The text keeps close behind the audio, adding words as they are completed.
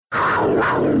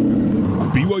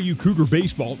BYU Cougar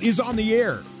Baseball is on the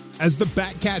air as the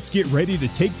Batcats get ready to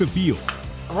take the field.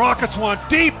 Rockets one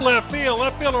deep left field.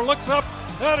 Left fielder looks up.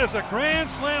 That is a grand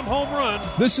slam home run.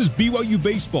 This is BYU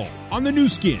Baseball on the new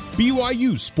skin,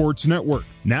 BYU Sports Network.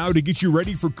 Now to get you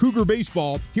ready for Cougar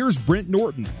Baseball, here's Brent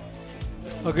Norton.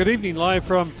 Well, good evening, live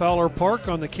from Fowler Park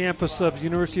on the campus of the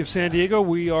University of San Diego.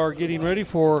 We are getting ready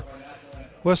for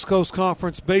West Coast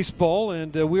Conference Baseball,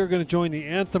 and we are going to join the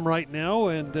anthem right now,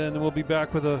 and then we'll be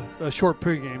back with a short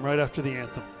pregame right after the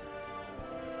anthem.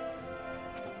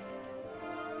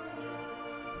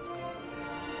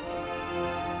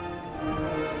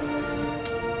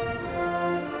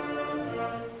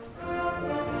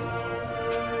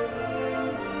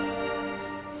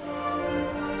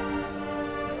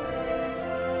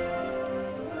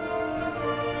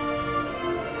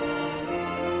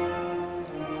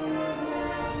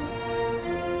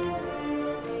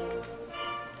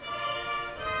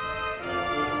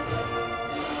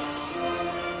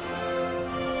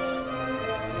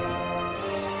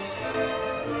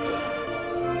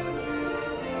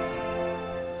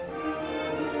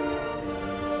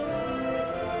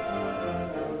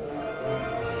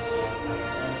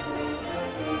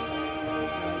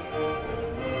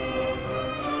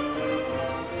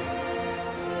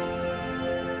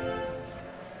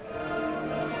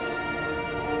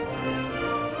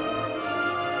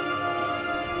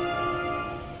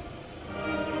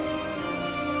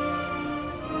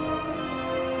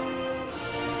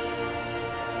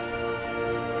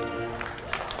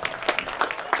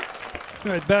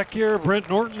 All right, back here, Brent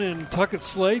Norton and Tuckett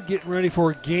Slade getting ready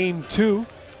for Game 2,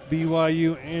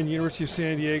 BYU and University of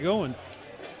San Diego. And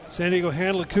San Diego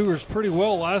handled the Cougars pretty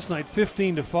well last night,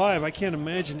 15-5. I can't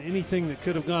imagine anything that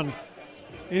could have gone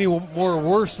any more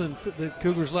worse than the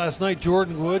Cougars last night.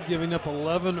 Jordan Wood giving up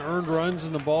 11 earned runs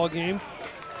in the ball game,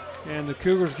 and the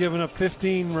Cougars giving up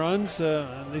 15 runs.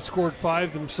 They scored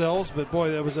 5 themselves, but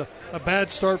boy, that was a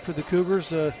bad start for the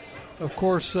Cougars. Of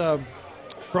course,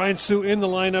 Brian Sue in the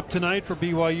lineup tonight for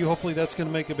BYU. Hopefully that's going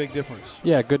to make a big difference.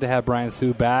 Yeah, good to have Brian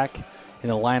Sue back in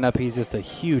the lineup. He's just a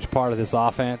huge part of this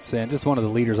offense and just one of the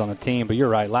leaders on the team. But you're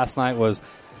right, last night was,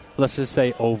 let's just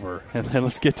say, over. And then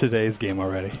let's get to today's game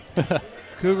already.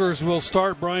 Cougars will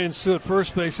start Brian Sue at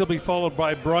first base. He'll be followed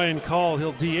by Brian Call.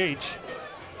 He'll DH.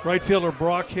 Right fielder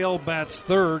Brock Hale bats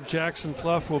third. Jackson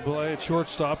Clough will play at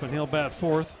shortstop, and he'll bat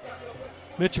fourth.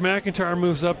 Mitch McIntyre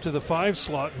moves up to the 5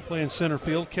 slot, playing center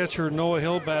field. Catcher Noah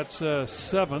Hill bats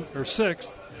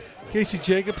 6th. Casey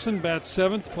Jacobson bats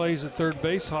 7th, plays at third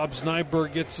base. Hobbs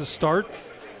Nyberg gets the start.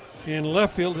 In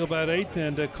left field, he'll bat 8th,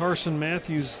 and Carson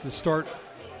Matthews the start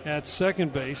at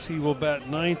second base. He will bat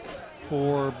 9th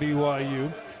for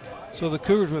BYU. So the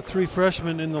Cougars with 3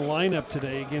 freshmen in the lineup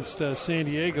today against San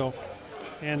Diego.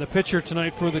 And the pitcher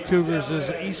tonight for the Cougars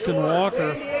is Easton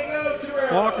Walker.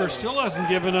 Walker still hasn't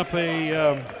given up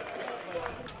a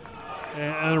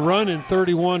run in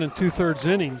 31 2/3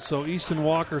 innings. So Easton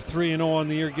Walker, 3-0 on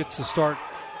the year, gets the start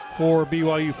for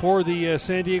BYU. For the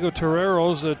San Diego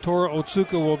Toreros, Tora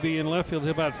Otsuka will be in left field.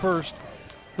 He'll bat first.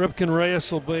 Ripken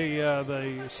Reyes will be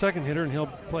the second hitter, and he'll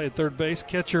play at third base.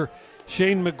 Catcher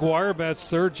Shane McGuire bats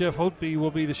third. Jeff Hotby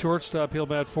will be the shortstop. He'll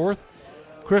bat fourth.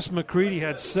 Chris McCready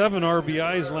had 7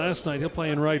 RBIs last night. He'll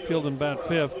play in right field and bat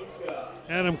fifth.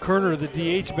 Adam Kerner, the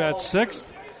DH, bats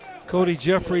 6th. Cody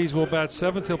Jeffries will bat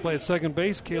 7th. He'll play at second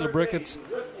base. Caleb Ricketts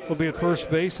will be at first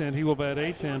base, and he will bat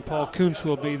 8th. And Paul Kuntz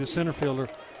will be the center fielder.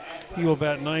 He will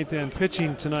bat 9th. And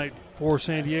pitching tonight for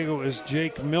San Diego is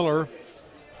Jake Miller.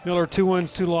 Miller, 2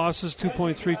 wins, 2 losses,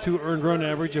 2.32 earned run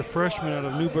average, a freshman out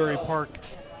of Newbury Park,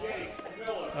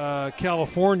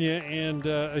 California. And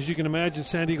as you can imagine,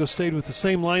 San Diego stayed with the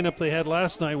same lineup they had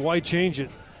last night. Why change it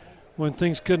when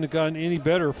things couldn't have gotten any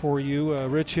better for you?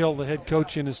 Rich Hill, the head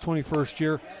coach in his 21st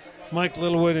year. Mike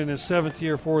Littlewood in his 7th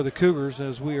year for the Cougars,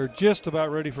 as we are just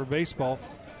about ready for baseball.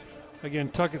 Again,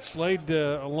 Tuckett Slade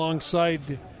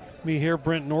alongside me here,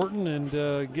 Brent Norton, and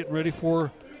getting ready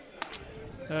for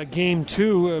Game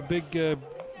 2, a big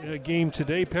game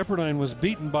today. Pepperdine was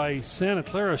beaten by Santa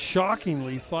Clara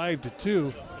shockingly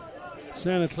 5-2.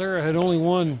 Santa Clara had only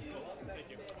won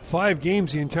 5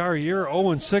 games the entire year,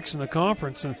 0-6 in the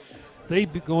conference, and they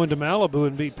go into Malibu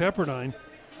and beat Pepperdine.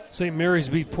 St. Mary's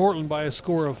beat Portland by a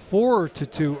score of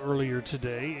 4-2 earlier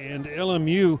today, and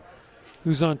LMU,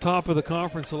 who's on top of the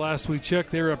conference the last we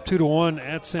checked, they were up 2-1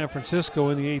 at San Francisco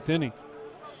in the 8th inning.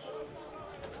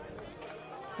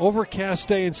 Overcast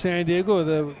day in San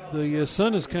Diego. The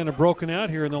sun has kind of broken out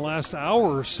here in the last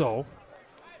hour or so.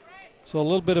 So a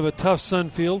little bit of a tough sun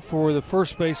field for the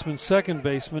first baseman, second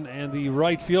baseman, and the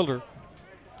right fielder.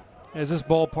 as this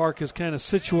ballpark is kind of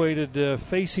situated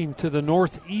facing to the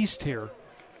northeast here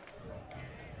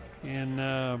and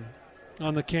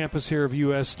on the campus here of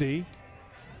USD.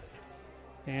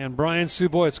 And Brian Sue,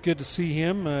 boy, it's good to see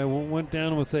him. Went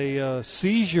down with a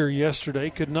seizure yesterday,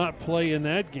 could not play in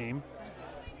that game.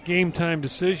 Game time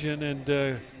decision,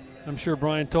 and I'm sure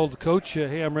Brian told the coach,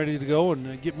 hey, I'm ready to go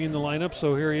and get me in the lineup.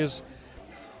 So here he is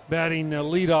batting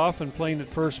leadoff and playing at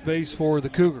first base for the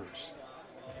Cougars.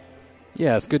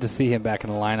 Yeah, it's good to see him back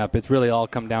in the lineup. It's really all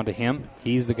come down to him.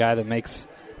 He's the guy that makes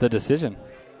the decision.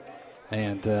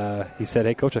 And he said,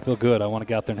 hey, Coach, I feel good. I want to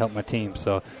get out there and help my team.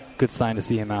 So good sign to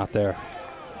see him out there.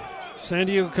 San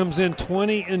Diego comes in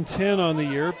 20-10 on the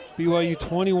year. BYU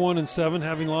 21-7,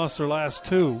 having lost their last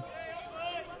two.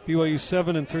 BYU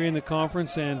 7-3 in the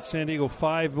conference, and San Diego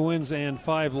 5 wins and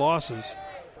 5 losses.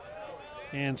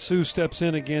 And Sue steps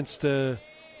in against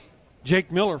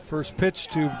Jake Miller. First pitch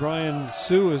to Brian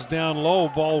Sue is down low,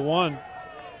 ball 1.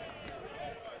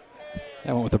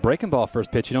 Yeah, went with a breaking ball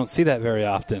first pitch. You don't see that very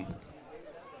often.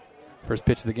 First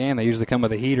pitch of the game, they usually come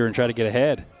with a heater and try to get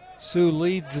ahead. Sue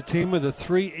leads the team with a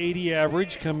 .380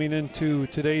 average coming into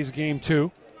today's game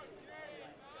 2.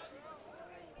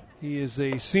 He is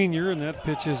a senior, and that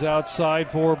pitch is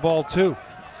outside for ball 2.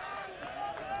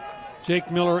 Jake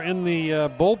Miller in the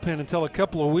bullpen until a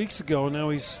couple of weeks ago. Now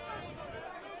he's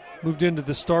moved into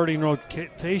the starting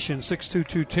rotation, 6'2",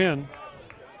 210.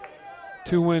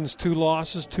 2 wins, 2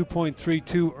 losses,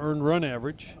 2.32 earned run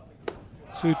average.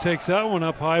 Sue takes that one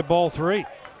up high, ball 3.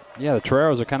 Yeah, the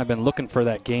Toreros have kind of been looking for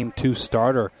that game 2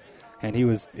 starter, and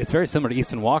it's very similar to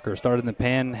Easton Walker. Started in the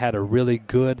pen, had a really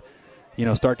good,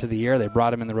 start to the year. They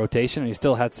brought him in the rotation, and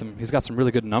he's got some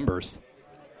really good numbers.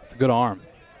 It's a good arm.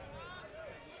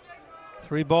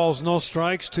 3 balls, no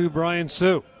strikes to Brian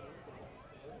Sue.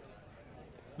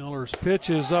 Miller's pitch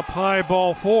is up high,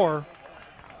 ball 4.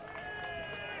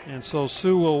 And so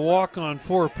Sue will walk on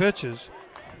 4 pitches.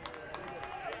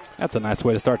 That's a nice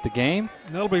way to start the game.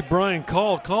 And that'll be Brian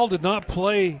Call. Call did not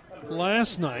play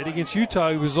last night against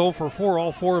Utah. He was 0 for 4.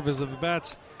 All 4 of his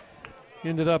bats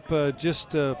ended up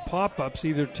just pop-ups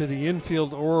either to the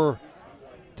infield or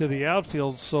to the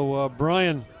outfield. So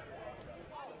Brian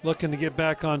looking to get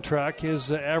back on track.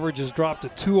 His average has dropped to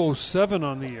 .207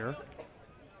 on the year.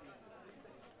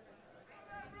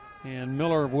 And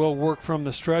Miller will work from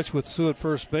the stretch with Sue at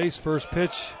first base. First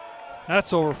pitch,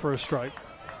 that's over for a strike.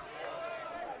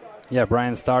 Yeah,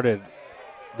 Brian started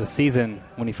the season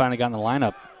when he finally got in the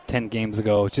lineup 10 games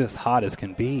ago, just hot as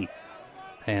can be.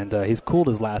 And he's cooled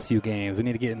his last few games. We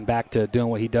need to get him back to doing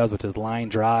what he does with his line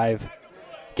drive,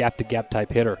 gap-to-gap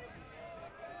type hitter.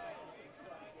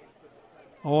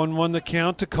 0-1 the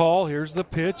count to Call. Here's the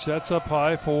pitch. That's up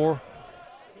high for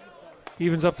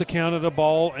evens up the count at a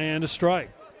ball and a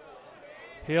strike.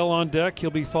 Hale on deck. He'll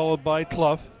be followed by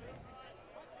Clough.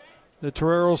 The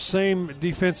Toreros, same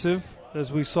defensive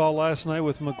as we saw last night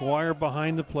with McGuire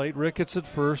behind the plate. Ricketts at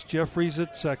first. Jeffries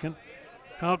at second.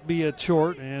 Houtby at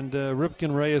short. And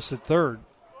Ripken Reyes at third.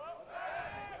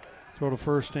 Throw to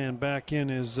first and back in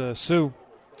is Sue.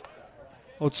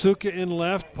 Otsuka in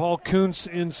left. Paul Kuntz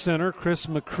in center. Chris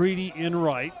McCready in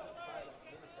right.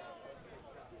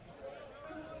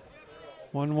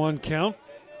 1-1 count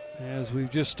as we've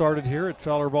just started here at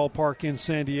Fowler Ballpark in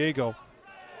San Diego.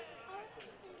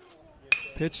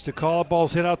 Pitch to Call.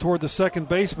 Ball's hit out toward the second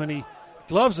baseman. He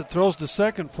gloves it, throws to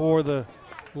second for the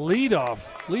lead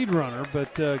runner,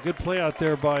 but good play out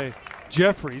there by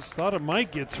Jeffries. Thought it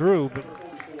might get through, but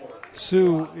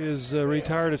Sue is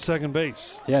retired at second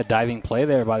base. Yeah, diving play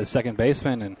there by the second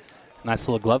baseman, and nice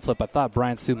little glove flip. I thought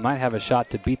Brian Sue might have a shot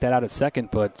to beat that out at second,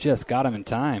 but just got him in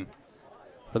time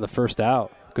for the first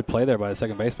out. Good play there by the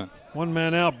second baseman. 1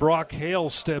 man out. Brock Hale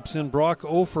steps in. Brock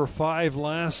 0 for 5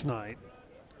 last night.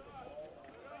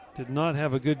 Did not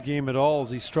have a good game at all as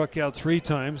he struck out 3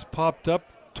 times, popped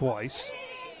up twice.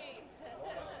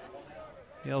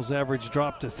 Hale's average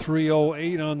dropped to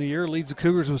 .308 on the year. Leads the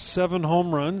Cougars with 7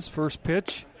 home runs. First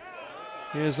pitch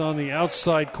is on the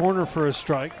outside corner for a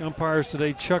strike. Umpires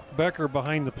today, Chuck Becker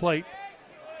behind the plate.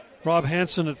 Rob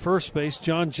Hansen at first base,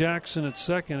 John Jackson at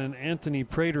second, and Anthony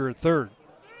Prater at third.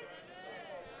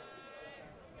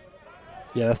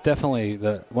 Yeah, that's definitely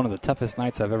one of the toughest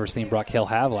nights I've ever seen Brock Hale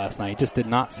have last night. He just did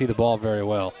not see the ball very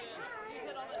well.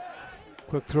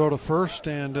 Quick throw to first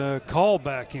and Call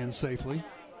back in safely.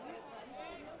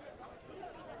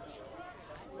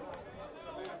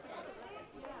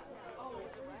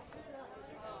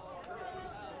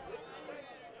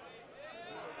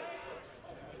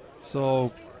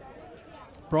 So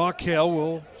Brock Hale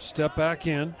will step back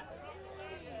in.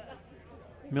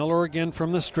 Miller again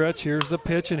from the stretch. Here's the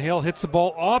pitch, and Hale hits the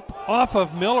ball off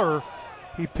of Miller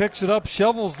He picks it up,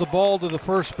 shovels the ball to the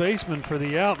first baseman for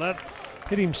the out. That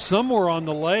hit him somewhere on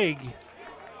the leg.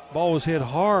 Ball was hit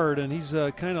hard, and he's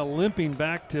kind of limping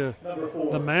back to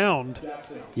the mound.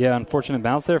 Yeah, unfortunate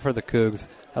bounce there for the Cougs.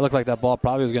 That looked like that ball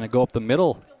probably was going to go up the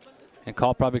middle, and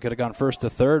Call probably could have gone first to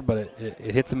third, but it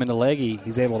hits him in the leg.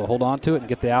 He's able to hold on to it and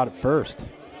get the out at first.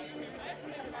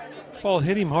 Ball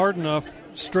hit him hard enough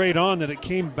straight on that it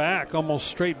came back, almost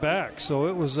straight back. So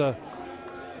it was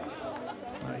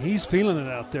he's feeling it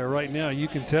out there right now, you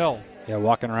can tell. Yeah,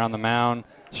 walking around the mound,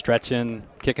 stretching,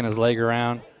 kicking his leg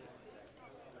around.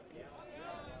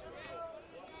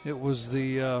 It was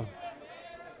the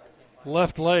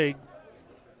left leg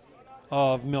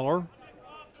of Miller.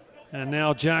 And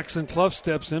now Jackson Clough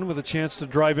steps in with a chance to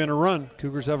drive in a run.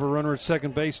 Cougars have a runner at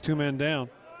second base, 2 men down.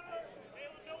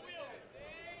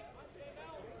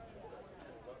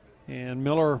 And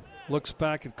Miller looks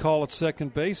back at Call at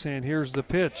second base, and here's the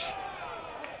pitch.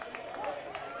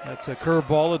 That's a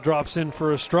curveball that drops in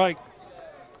for a strike.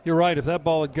 You're right, if that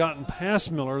ball had gotten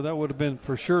past Miller, that would have been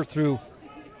for sure through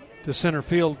to center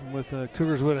field with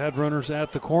Cougars would have had runners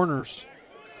at the corners.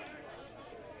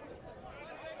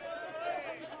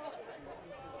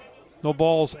 No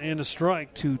balls and a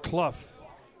strike to Clough.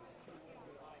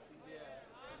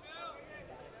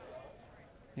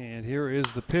 And here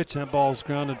is the pitch. That ball's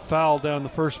grounded foul down the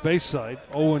first base side.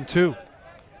 0-2.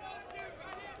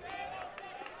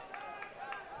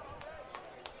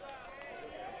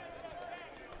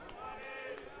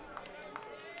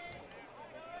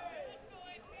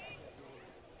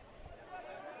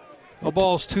 No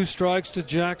balls, 2 strikes to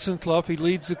Jackson Clough. He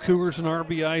leads the Cougars in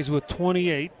RBIs with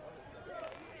 28.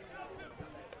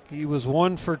 He was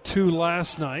 1 for 2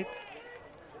 last night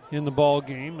in the ball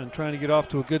game and trying to get off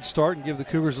to a good start and give the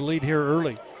Cougars a lead here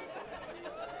early.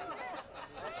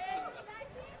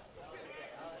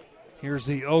 Here's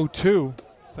the 0-2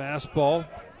 fastball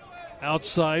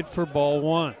outside for ball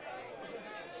 1.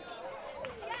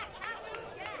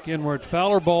 Again, we're at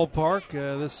Fowler Ballpark.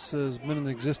 This has been in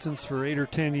existence for 8 or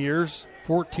 10 years.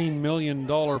 $14 million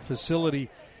facility.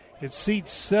 It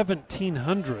seats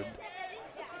 1,700.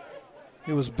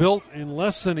 It was built in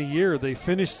less than a year. They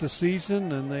finished the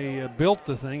season and they built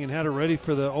the thing and had it ready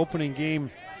for the opening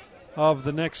game of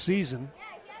the next season.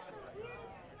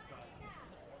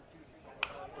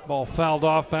 Ball fouled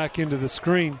off back into the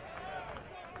screen.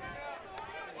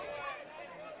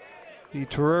 The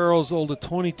Toreros hold a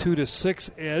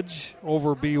 22-6 edge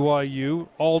over BYU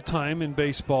all-time in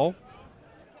baseball.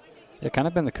 Yeah, kind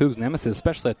of been the Cougs' nemesis,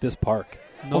 especially at this park.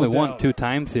 No Only doubt. won 2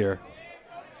 times here.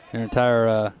 Their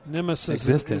entire nemesis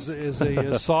existence is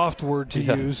a soft word to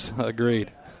use. Agreed.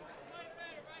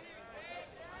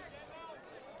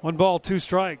 1 ball, 2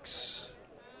 strikes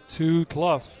to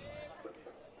Clough.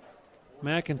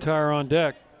 McIntyre on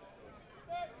deck.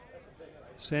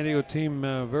 San Diego team,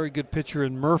 very good pitcher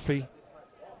in Murphy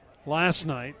last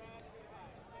night.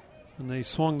 And they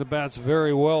swung the bats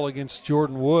very well against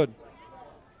Jordan Wood.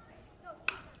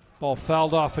 Ball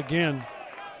fouled off again.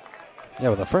 Yeah,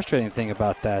 well, the frustrating thing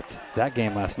about that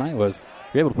game last night was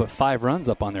you're able to put 5 runs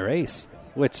up on their ace,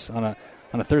 which on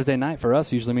a Thursday night for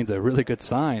us usually means a really good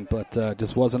sign, but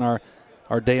just wasn't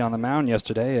our day on the mound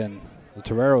yesterday, and the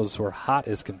Toreros were hot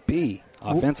as can be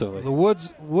offensively. The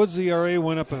Woods ERA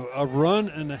went up a run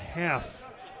and a half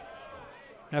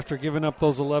after giving up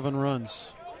those 11 runs.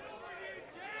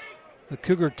 The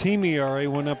Cougar team ERA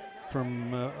went up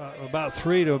from about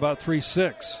 3 to about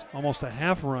 3.6, almost a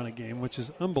half a run a game, which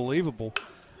is unbelievable.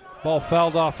 Ball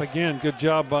fouled off again. Good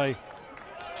job by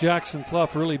Jackson Clough,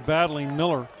 really battling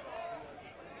Miller.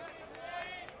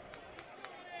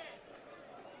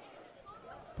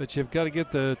 But you've got to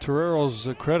get the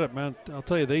Toreros credit, man. I'll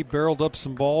tell you, they barreled up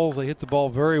some balls. They hit the ball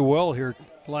very well here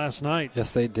last night.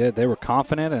 Yes, they did. They were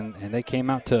confident, and they came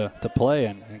out to play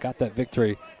and got that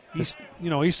victory.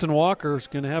 Easton Walker's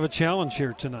going to have a challenge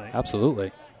here tonight.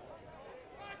 Absolutely.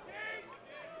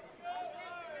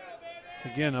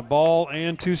 Again, a ball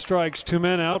and 2 strikes, 2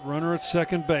 men out, runner at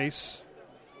second base.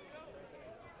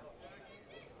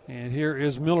 And here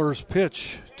is Miller's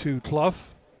pitch to Clough.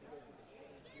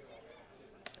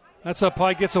 That's up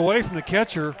high, gets away from the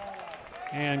catcher,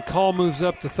 and Call moves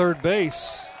up to third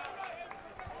base.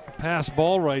 A pass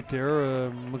ball right there.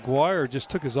 McGuire just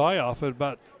took his eye off it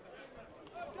about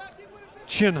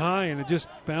chin high, and it just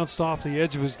bounced off the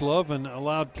edge of his glove and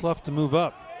allowed Clough to move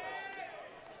up.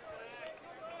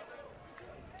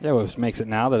 Yeah, which makes it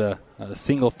now that a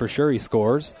single for sure he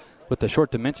scores. With the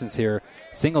short dimensions here,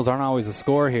 singles aren't always a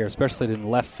score here, especially in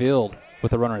left field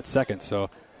with a runner at second. So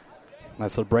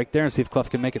nice little break there and see if Clough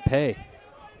can make it pay.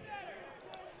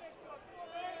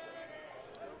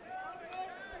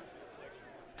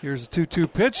 Here's a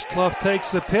 2-2 pitch. Clough takes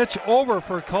the pitch over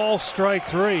for call, strike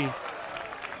 3.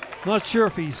 Not sure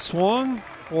if he swung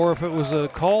or if it was a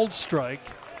called strike,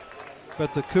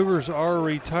 but the Cougars are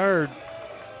retired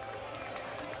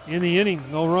in the inning.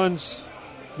 No runs,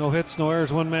 no hits, no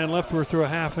errors, one man left. We're through a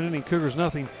half an inning. Cougars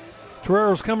nothing.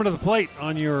 Torero's coming to the plate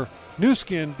on your new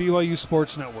skin BYU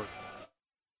Sports Network.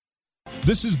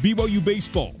 This is BYU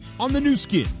Baseball on the new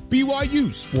skin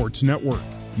BYU Sports Network.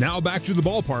 Now back to the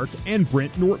ballpark and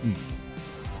Brent Norton.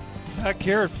 Back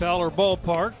here at Fowler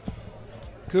Ballpark.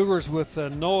 Cougars with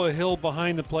Noah Hill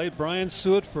behind the plate. Brian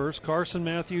Sue at first. Carson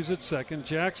Matthews at second.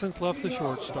 Jackson Clough the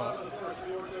shortstop.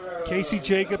 Casey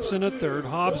Jacobson at third.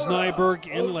 Hobbs Nyberg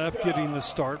in left getting the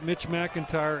start. Mitch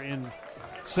McIntyre in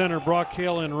center. Brock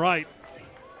Hale in right.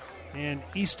 And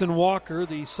Easton Walker,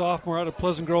 the sophomore out of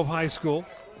Pleasant Grove High School,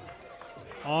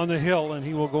 on the hill, and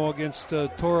he will go against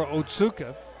Tora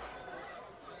Otsuka.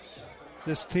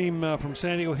 This team from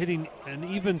San Diego hitting an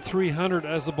even 300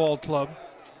 as a ball club.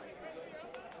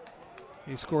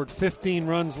 He scored 15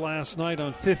 runs last night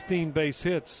on 15 base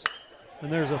hits.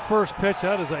 And there's a first pitch.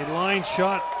 That is a line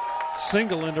shot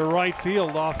single into right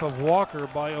field off of Walker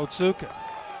by Otsuka.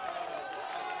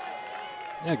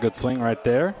 Yeah, good swing right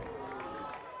there.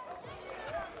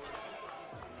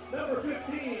 Number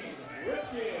 15,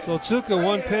 So Otsuka,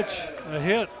 one pitch, a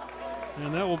hit.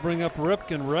 And that will bring up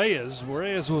Ripken Reyes.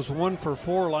 Reyes was 1 for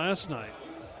 4 last night.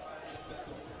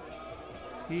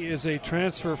 He is a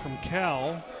transfer from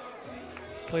Cal.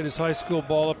 Played his high school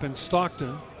ball up in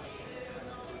Stockton.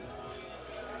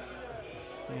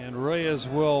 And Reyes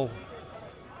will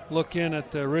look in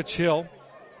at Rich Hill.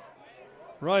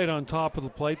 Right on top of the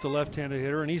plate, the left-handed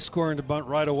hitter. And he's scoring the bunt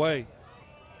right away.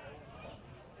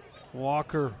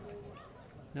 Walker,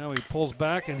 now he pulls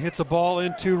back and hits a ball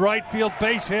into right field,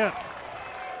 base hit.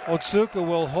 Otsuka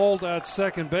will hold at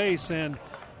second base, and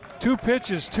 2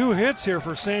 pitches, 2 hits here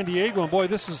for San Diego. And boy,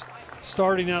 this is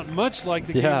starting out much like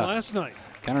the game last night.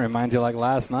 Kind of reminds you like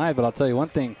last night, but I'll tell you one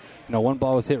thing. One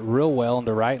ball was hit real well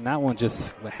into right, and that one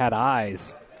just had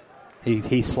eyes.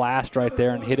 He slashed right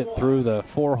there and hit it through the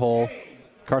 4-hole.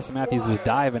 Carson Matthews was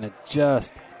diving it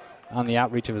just on the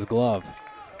outreach of his glove.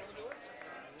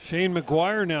 Shane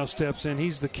McGuire now steps in.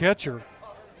 He's the catcher.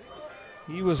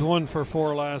 He was 1 for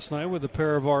 4 last night with a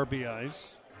pair of RBIs.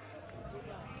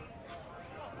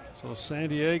 So San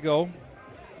Diego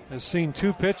has seen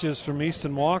 2 pitches from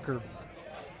Easton Walker,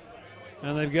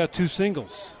 and they've got 2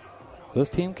 singles. This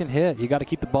team can hit. You got to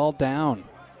keep the ball down.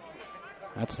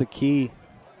 That's the key.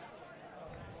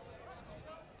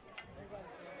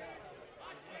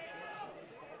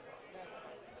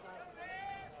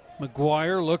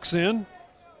 McGuire looks in.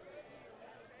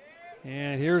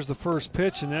 And here's the first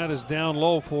pitch, and that is down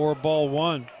low for ball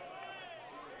 1.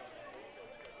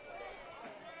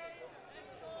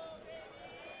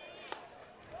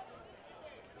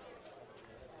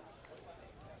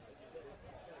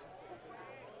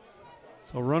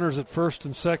 So runners at first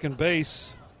and second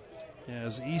base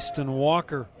as Easton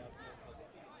Walker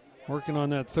working on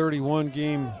that 31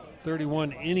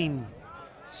 inning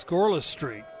scoreless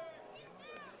streak.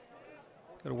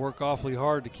 Got to work awfully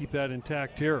hard to keep that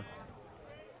intact here.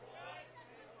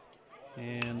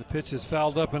 And the pitch is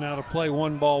fouled up and out of play.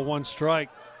 1 ball, 1 strike.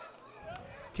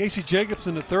 Casey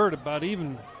Jacobson at third, about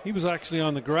even. He was actually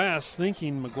on the grass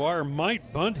thinking McGuire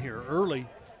might bunt here early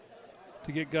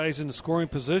to get guys into scoring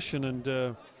position.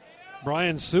 And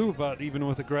Brian Sue about even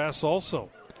with the grass also.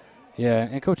 Yeah,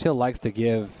 and Coach Hill likes to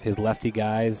give his lefty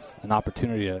guys an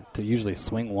opportunity to usually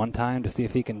swing one time to see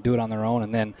if he can do it on their own.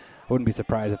 And then I wouldn't be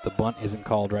surprised if the bunt isn't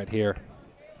called right here.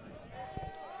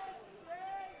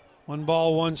 1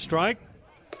 ball, 1 strike.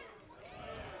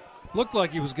 Looked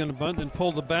like he was going to bunt, then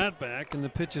pulled the bat back, and the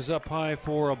pitch is up high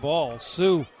for a ball.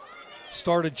 Sue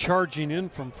started charging in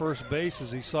from first base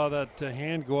as he saw that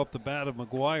hand go up the bat of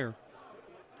McGuire.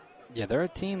 Yeah, they're a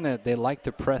team that they like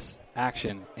to press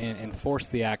action and force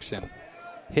the action.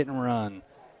 Hit and run,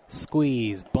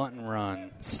 squeeze, bunt and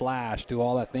run, slash, do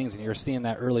all that things, and you're seeing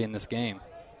that early in this game.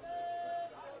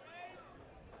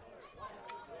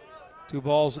 2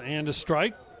 balls and a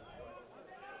strike.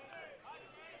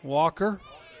 Walker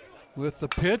with the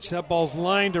pitch. That ball's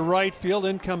lined to right field.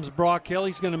 In comes Brock Hill.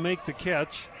 He's going to make the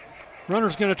catch.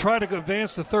 Runner's going to try to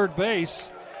advance to third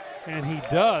base, and he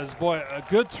does. Boy, a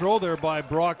good throw there by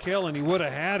Brock Hill, and he would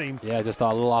have had him. Yeah, just a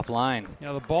little offline.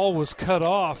 Yeah, the ball was cut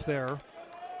off there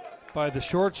by the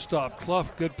shortstop, Clough.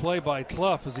 Good play by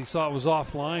Clough as he saw it was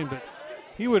offline, but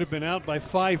he would have been out by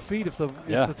 5 feet if the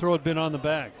throw had been on the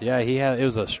bag. Yeah, it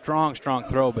was a strong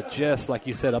throw, but just like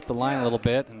you said, up the line a little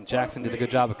bit, and Jackson did a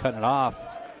good job of cutting it off.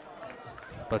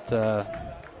 But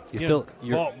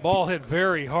Ball hit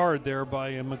very hard there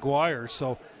by McGuire.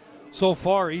 So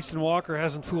far, Easton Walker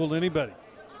hasn't fooled anybody.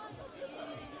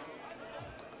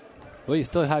 Well, you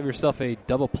still have yourself a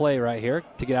double play right here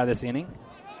to get out of this inning.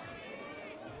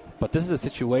 But this is a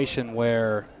situation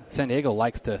where San Diego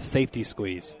likes to safety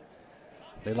squeeze.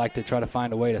 They like to try to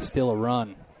find a way to steal a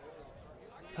run.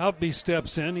 Houtby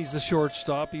steps in. He's the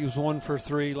shortstop. He was 1 for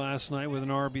 3 last night with an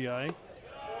RBI.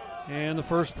 And the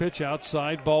first pitch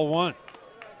outside, ball 1.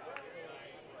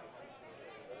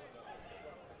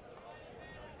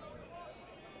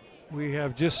 We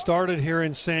have just started here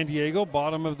in San Diego,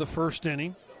 bottom of the first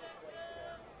inning.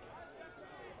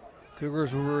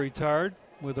 Cougars were retired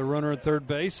with a runner at third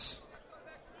base.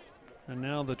 And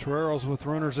now the Toreros with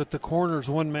runners at the corners,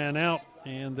 1 man out,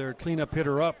 and their cleanup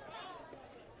hitter up.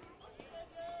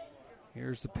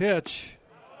 Here's the pitch,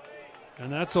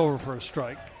 and that's over for a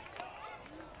strike.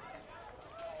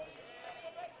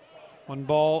 1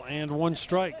 ball and 1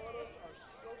 strike.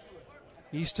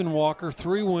 Easton Walker,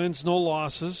 3 wins, no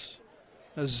losses,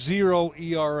 a 0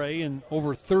 ERA in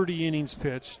over 30 innings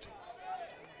pitched.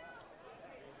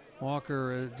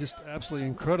 Walker, just absolutely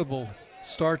incredible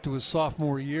start to his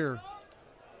sophomore year.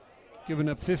 Giving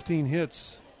up 15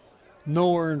 hits,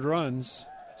 no earned runs,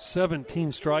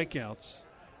 17 strikeouts.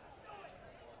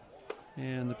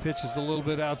 And the pitch is a little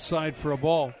bit outside for a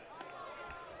ball.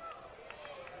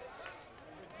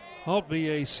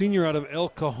 Houtby, a senior out of El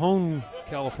Cajon,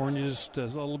 California, just a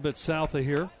little bit south of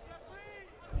here.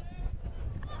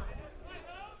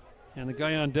 And the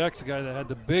guy on deck's the guy that had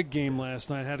the big game last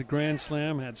night, had a grand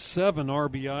slam, had 7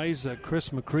 RBIs,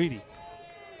 Chris McCready.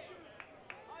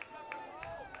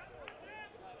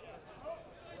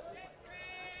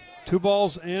 Two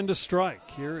balls and a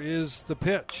strike. Here is the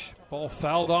pitch. Ball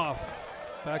fouled off.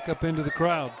 Back up into the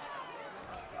crowd.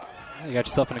 You got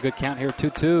yourself in a good count here,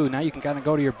 2-2. Now you can kind of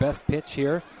go to your best pitch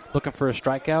here, looking for a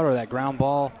strikeout or that ground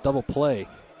ball double play.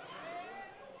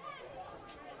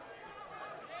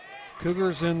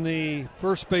 Cougars in the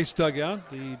first base dugout.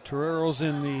 The Toreros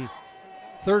in the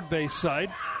third base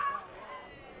side.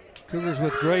 Cougars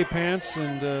with gray pants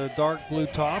and dark blue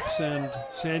tops, and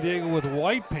San Diego with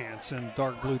white pants and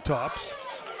dark blue tops.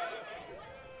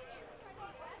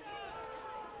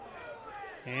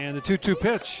 And the 2-2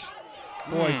 pitch.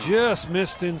 Boy, just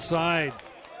missed inside.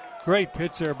 Great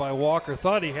pitch there by Walker.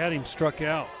 Thought he had him struck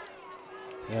out.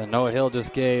 Yeah, Noah Hill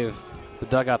just gave the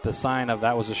dugout the sign of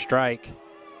that was a strike.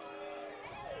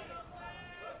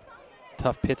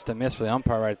 Tough pitch to miss for the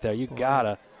umpire right there. You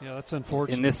gotta. Yeah, that's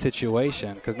unfortunate. In this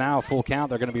situation, because now a full count,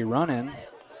 they're going to be running.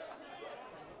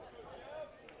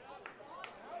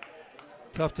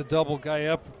 Tough to double guy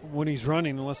up when he's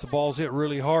running unless the ball's hit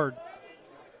really hard.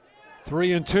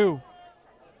 3-2.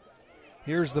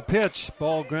 Here's the pitch.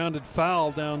 Ball grounded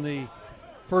foul down the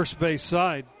first base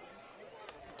side.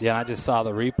 Yeah, I just saw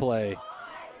the replay,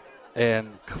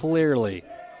 and clearly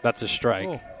that's a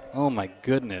strike. Oh my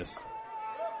goodness.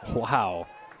 Wow.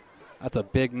 That's a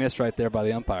big miss right there by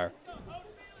the umpire.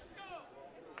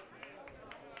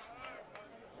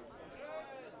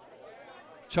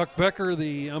 Chuck Becker,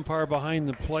 the umpire behind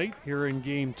the plate here in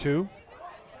Game 2.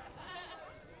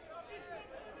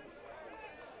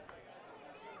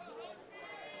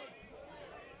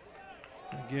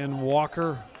 Again,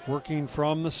 Walker working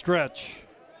from the stretch.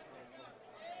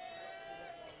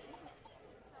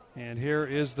 And here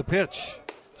is the pitch.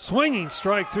 Swinging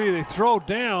strike 3. They throw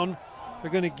down.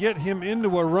 They're going to get him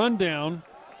into a rundown.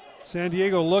 San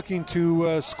Diego looking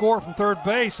to score from third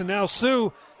base, and now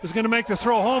Sue is going to make the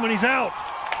throw home, and he's out.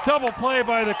 Double play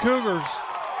by the Cougars.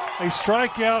 A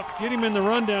strikeout, get him in the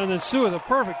rundown, then Sue with a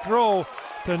perfect throw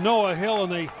to Noah Hill,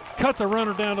 and they cut the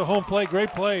runner down to home plate. Great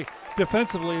play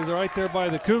defensively right there by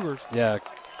the Cougars. Yeah,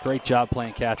 great job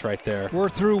playing catch right there. We're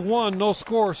through 1, no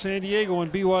score, San Diego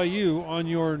and BYU on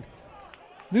your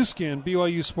new skin,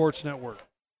 BYU Sports Network.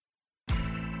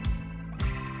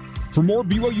 For more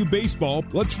BYU baseball,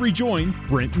 let's rejoin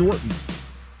Brent Norton.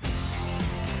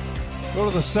 Go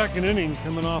to the second inning,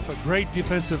 coming off a great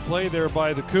defensive play there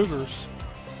by the Cougars.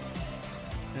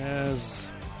 As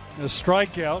a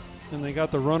strikeout, and they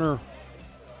got the runner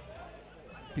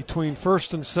between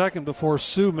first and second before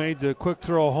Sue made the quick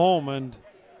throw home, and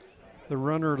the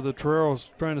runner of the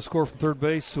Toreros trying to score from third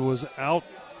base was out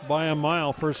by a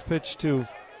mile. First pitch to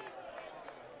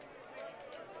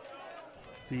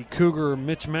the Cougar,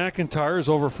 Mitch McIntyre, is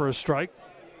over for a strike.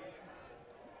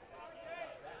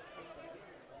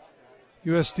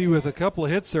 USD with a couple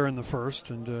of hits there in the first,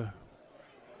 and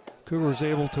Cougars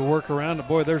able to work around it.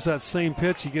 Boy, there's that same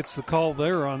pitch. He gets the call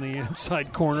there on the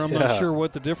inside corner. I'm not sure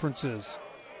what the difference is.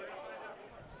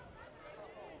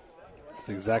 It's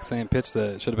the exact same pitch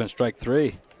that should have been strike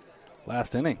 3.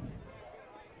 last inning.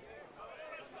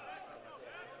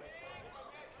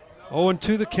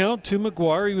 0-2 the count to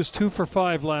McGuire. He was 2 for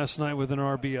 5 last night with an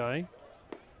RBI.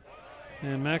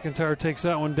 And McIntyre takes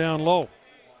that one down low.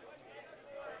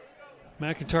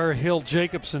 McIntyre, Hill,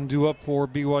 Jacobson due up for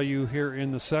BYU here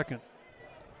in the second.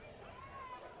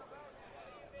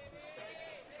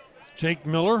 Jake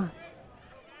Miller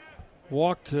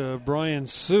walked Brian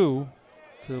Sue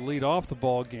to lead off the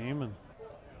ball game, and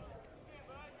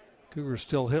Cougars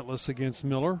still hitless against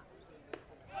Miller.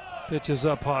 Pitch is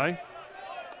up high.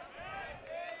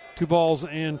 2 balls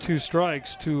and 2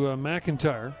 strikes to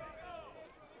McIntyre.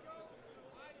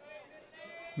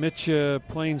 Mitch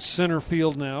playing center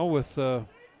field now with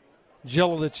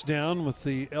Jelilich down with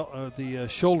the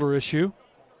shoulder issue.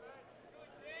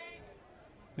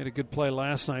 Made a good play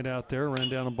last night out there. Ran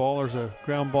down a ball. There's a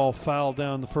ground ball foul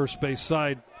down the first base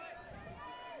side.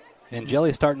 And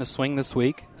Jelly's starting to swing this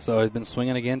week. So he's been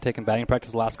swinging again, taking batting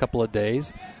practice the last couple of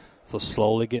days. So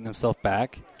slowly getting himself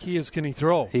back. Key is, can he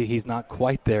throw? He's not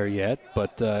quite there yet,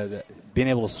 but being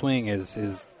able to swing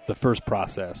is the first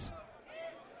process.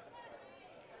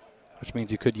 Which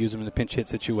means you could use him in a pinch hit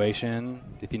situation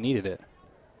if you needed it.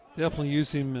 Definitely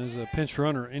use him as a pinch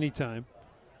runner anytime.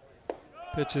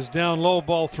 Pitch is down low,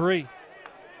 ball 3.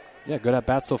 Yeah, good at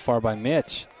bat so far by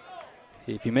Mitch.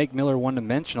 If you make Miller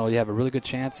one-dimensional, you have a really good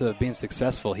chance of being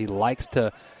successful. He likes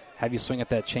to have you swing at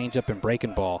that changeup and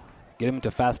breaking ball. Get him into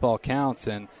fastball counts,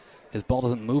 and his ball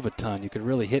doesn't move a ton. You could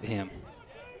really hit him.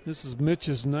 This is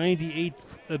Mitch's 98th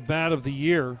at-bat of the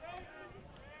year.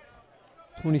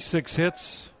 26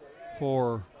 hits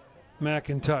for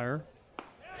McIntyre.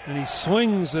 And he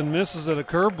swings and misses at a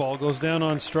curveball, goes down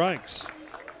on strikes.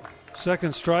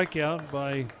 Second strikeout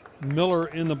by Miller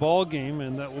in the ball game,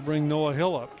 and that will bring Noah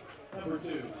Hill up. Number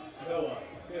 2, Noah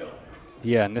Hill.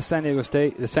 Yeah, and the San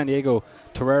Diego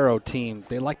Torero team,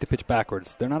 they like to pitch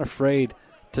backwards. They're not afraid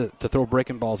to throw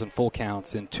breaking balls in full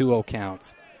counts, in 2-0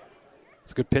 counts.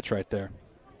 It's a good pitch right there.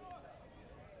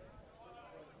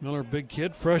 Miller, big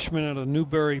kid, freshman out of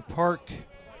Newberry Park,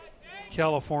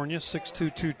 California, 6'2",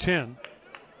 210.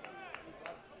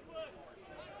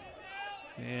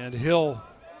 And Hill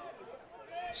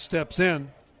steps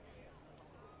in.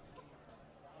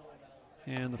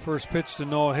 And the first pitch to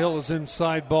Noah Hill is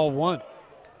inside, ball 1.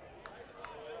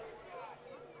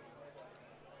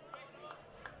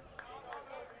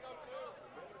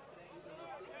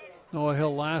 Noah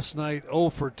Hill last night 0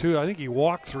 for 2. I think he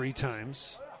walked 3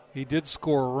 times. He did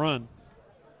score a run.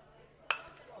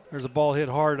 There's a ball hit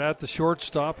hard at the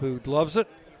shortstop who loves it.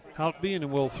 Houtby,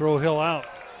 and will throw Hill out.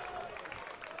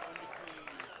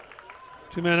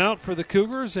 2 men out for the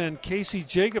Cougars, and Casey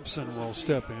Jacobson will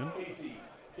step in.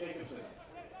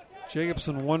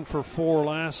 Jacobson 1 for 4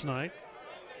 last night.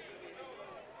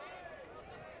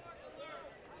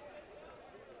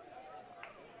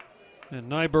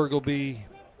 And Nyberg will be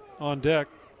on deck.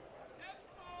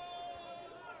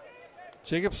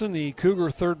 Jacobson, the Cougar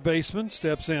third baseman,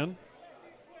 steps in.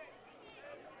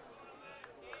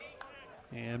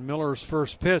 And Miller's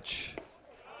first pitch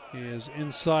is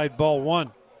inside, ball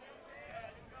 1.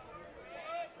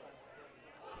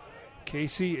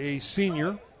 Casey, a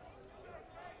senior,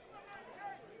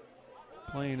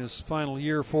 playing his final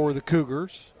year for the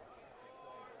Cougars.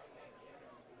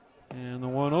 And the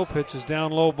 1-0 pitch is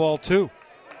down low, ball 2.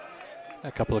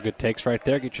 A couple of good takes right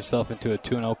there. Get yourself into a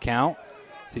 2-0 count.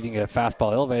 See if you can get a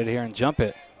fastball elevated here and jump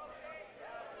it.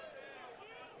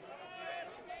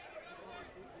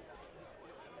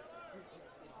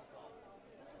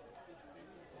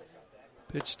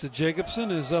 Pitch to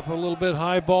Jacobson is up a little bit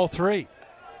high, ball 3.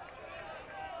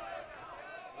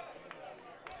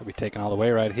 He'll be taken all the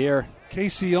way right here.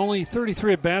 Casey only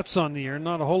 33 at-bats on the year,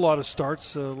 not a whole lot of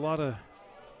starts.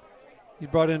 He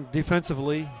brought in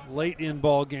defensively late in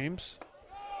ball games.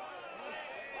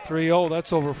 3-0,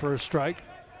 that's over for a strike.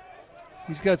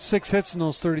 He's got 6 hits in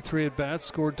those 33 at-bats,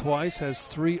 scored twice, has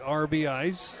 3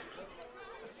 RBIs.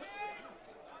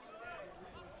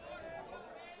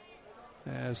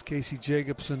 As Casey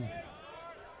Jacobson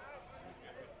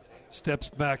steps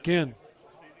back in.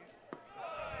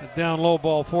 Down low,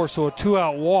 ball 4, so a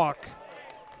 2-out walk.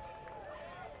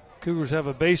 Cougars have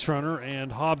a base runner,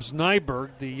 and Hobbs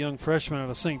Nyberg, the young freshman out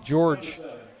of St. George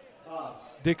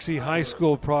Dixie High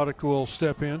School product, will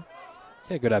step in.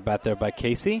 Yeah, good at bat there by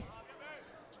Casey.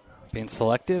 Being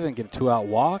selective and get a 2-out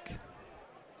walk.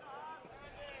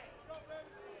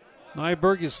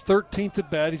 Nyberg is 13th at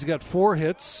bat. He's got 4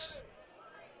 hits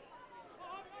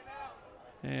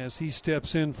as he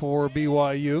steps in for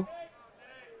BYU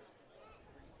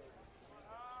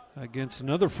against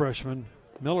another freshman,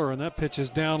 Miller, and that pitch is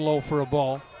down low for a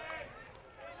ball.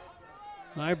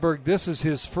 Nyberg, this is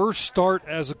his first start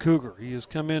as a Cougar. He has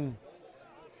come in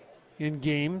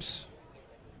games,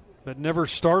 but never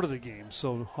started a game.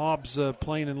 So Hobbs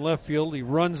playing in left field. He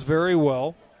runs very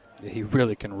well. Yeah, he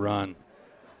really can run.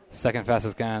 Second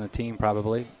fastest guy on the team,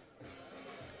 probably.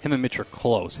 Him and Mitch are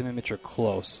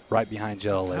close. Right behind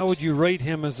Joe Litch. How would you rate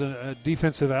him as a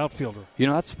defensive outfielder? You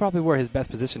know, that's probably where his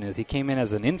best position is. He came in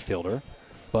as an infielder,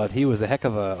 but he was a heck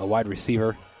of a wide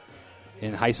receiver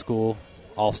in high school,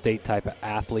 all-state type of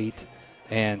athlete.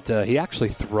 And he actually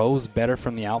throws better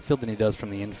from the outfield than he does from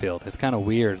the infield. It's kind of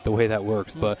weird the way that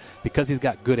works, but because he's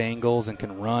got good angles and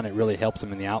can run, it really helps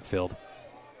him in the outfield.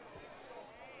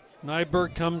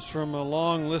 Nyberg comes from a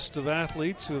long list of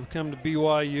athletes who have come to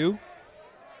BYU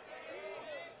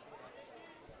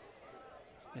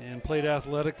and played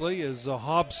athletically as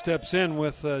Hobbs steps in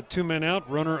with 2 men out,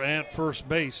 runner at first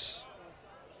base.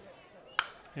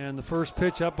 And the first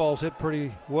pitch, that ball's hit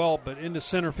pretty well, but into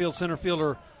center field. Center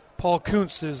fielder Paul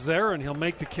Kuntz is there, and he'll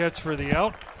make the catch for the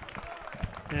out.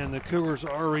 And the Cougars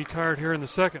are retired here in the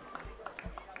second.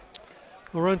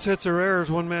 No runs, hits, or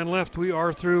errors, 1 man left. We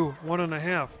are through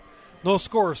 1.5. No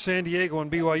score, San Diego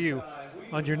and BYU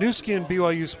on your new skin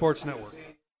BYU Sports Network.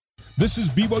 This is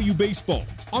BYU Baseball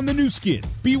on the new skin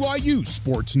BYU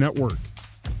Sports Network.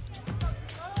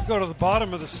 We go to the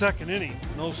bottom of the second inning.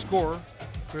 No score.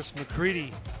 Chris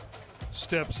McCready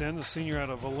steps in, the senior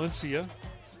out of Valencia.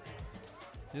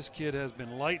 This kid has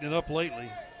been lighting it up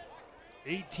lately.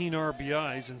 18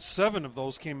 RBIs, and 7 of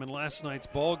those came in last night's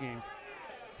ball game.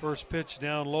 First pitch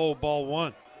down low, ball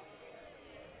 1.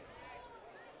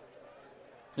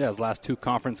 Yeah, his last 2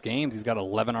 conference games, he's got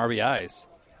 11 RBIs.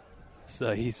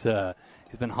 So he's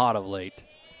been hot of late.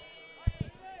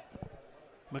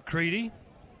 McCready,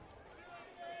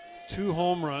 2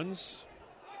 home runs.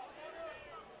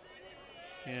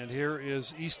 And here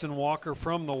is Easton Walker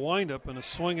from the windup, and a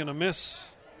swing and a miss.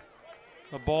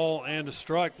 A ball and a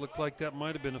strike. Looked like that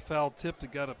might have been a foul tip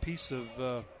that got a piece of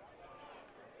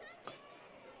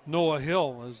Noah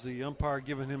Hill, as the umpire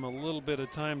giving him a little bit of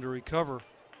time to recover.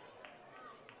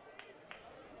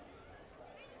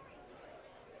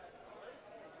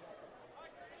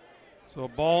 So a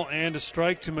ball and a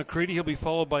strike to McCready. He'll be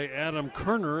followed by Adam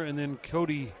Kerner and then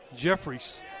Cody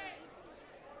Jeffries.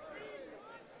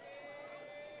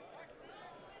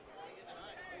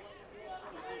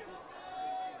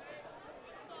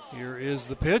 Here is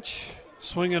the pitch.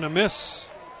 Swing and a miss.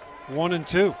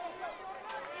 1-2.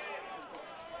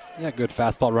 Yeah, good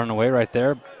fastball run away right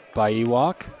there by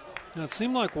Ewok. Now, it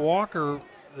seemed like Walker,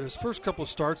 his first couple of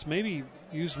starts, maybe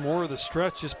used more of the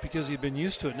stretch just because he'd been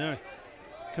used to it. Now,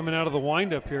 coming out of the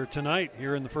windup here tonight,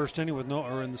 here in the first inning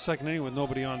in the second inning with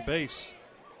nobody on base.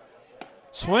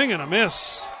 Swing and a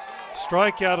miss.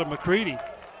 Strikeout of McCready.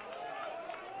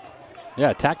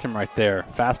 Yeah, attacked him right there.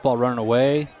 Fastball running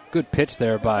away. Good pitch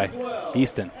there by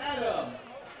Easton.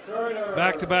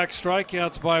 Back-to-back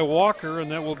strikeouts by Walker,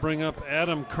 and that will bring up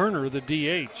Adam Kerner, the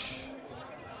DH.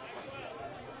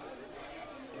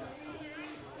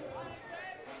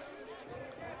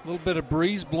 A little bit of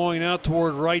breeze blowing out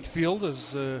toward right field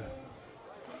as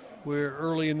we're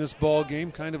early in this ball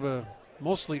game. Kind of a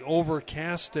mostly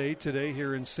overcast day today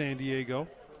here in San Diego.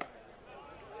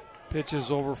 Pitch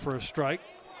is over for a strike.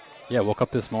 Yeah, woke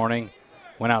up this morning,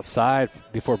 went outside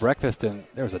before breakfast, and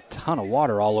there was a ton of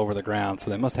water all over the ground,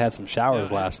 so they must have had some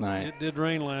showers last night. It did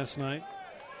rain last night.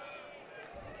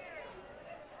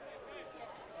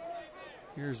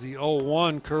 Here's the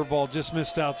 0-1 curveball, just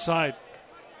missed outside.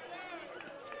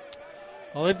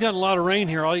 Well, they've gotten a lot of rain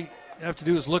here. All you have to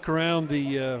do is look around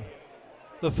the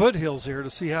foothills here to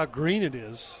see how green it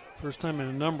is. First time in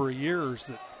a number of years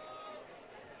that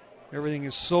everything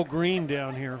is so green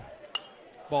down here.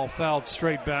 Ball fouled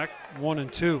straight back,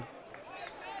 1-2.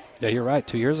 Yeah, you're right.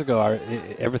 2 years ago,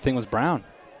 everything was brown.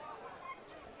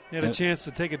 He had a chance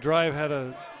to take a drive, had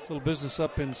a little business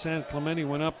up in San Clemente,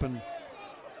 went up, and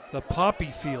the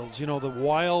poppy fields, the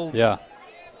wild,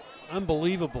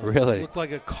 unbelievable. Really? It looked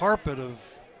like a carpet of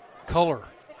color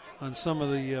on some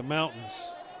of the mountains.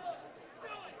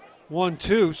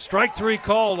 1-2, strike 3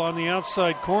 called on the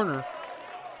outside corner,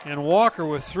 and Walker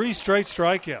with 3 straight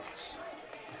strikeouts.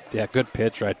 Yeah, good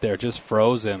pitch right there. Just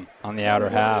froze him on the outer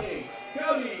half.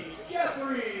 Cody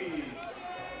Jeffries.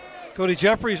 Cody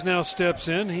Jeffries now steps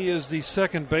in. He is the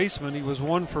second baseman. He was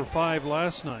 1 for 5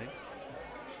 last night.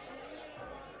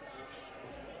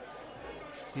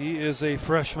 He is a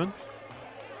freshman.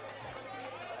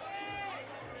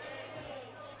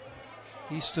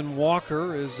 Easton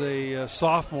Walker is a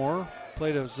sophomore.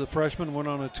 Played as a freshman, went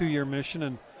on a 2-year mission,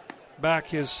 and back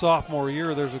his sophomore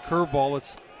year, there's a curveball.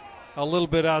 It's a little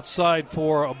bit outside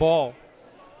for a ball.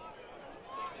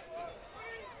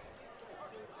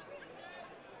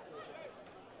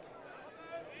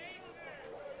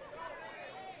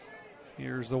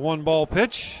 Here's the 1-ball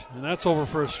pitch, and that's over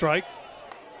for a strike.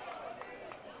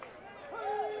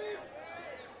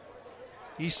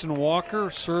 Easton Walker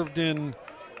served in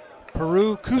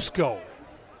Peru, Cusco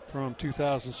from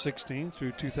 2016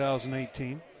 through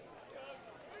 2018.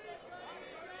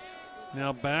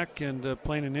 Now back and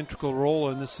playing an integral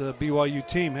role in this BYU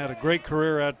team. Had a great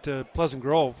career at Pleasant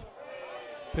Grove.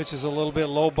 Pitches a little bit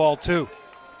low, ball 2.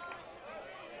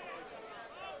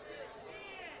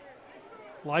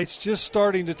 Lights just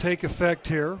starting to take effect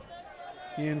here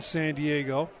in San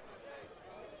Diego.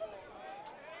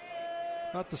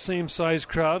 Not the same size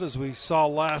crowd as we saw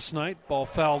last night. Ball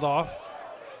fouled off.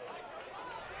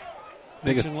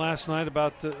 Mentioned last night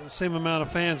about the same amount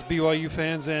of fans, BYU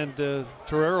fans and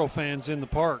Torero fans in the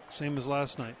park, same as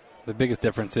last night. The biggest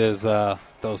difference is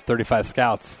those 35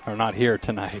 scouts are not here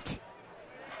tonight.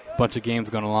 A bunch of games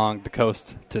going along the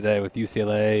coast today with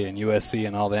UCLA and USC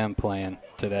and all them playing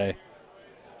today.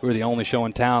 We were the only show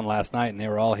in town last night, and they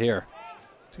were all here.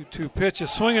 2-2 pitch, a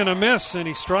swing and a miss, and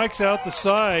he strikes out the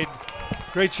side.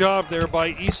 Great job there by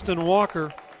Easton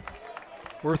Walker.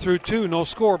 We're through 2, no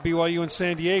score, BYU and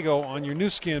San Diego on your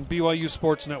new skin, BYU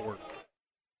Sports Network.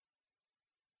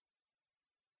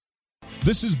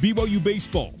 This is BYU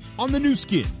Baseball on the new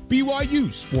skin,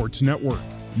 BYU Sports Network.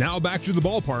 Now back to the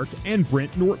ballpark and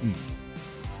Brent Norton.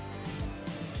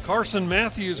 Carson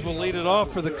Matthews will lead it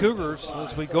off for the Cougars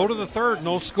as we go to the third,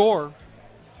 no score.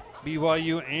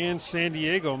 BYU and San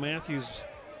Diego. Matthews,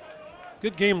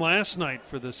 good game last night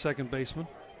for the second baseman.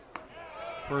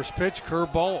 First pitch,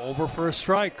 curveball, over for a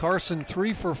strike. Carson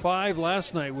 3 for 5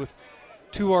 last night with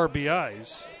 2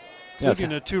 RBIs,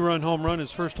 including a 2-run home run,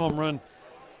 his first home run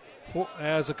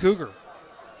as a Cougar.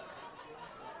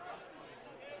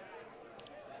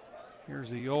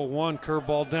 Here's the 0-1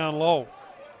 curveball down low.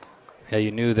 Yeah,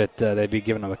 you knew that they'd be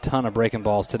giving him a ton of breaking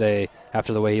balls today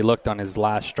after the way he looked on his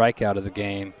last strikeout of the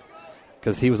game,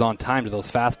 because he was on time to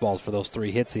those fastballs for those 3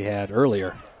 hits he had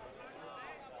earlier.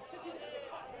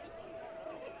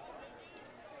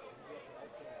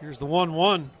 Here's the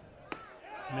 1-1.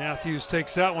 Matthews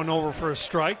takes that one over for a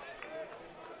strike.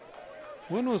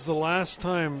 When was the last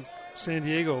time San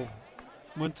Diego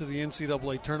went to the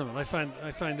NCAA tournament? I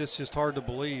find this just hard to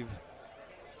believe.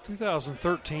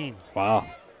 2013. Wow,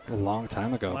 a long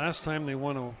time ago. Last time they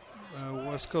won a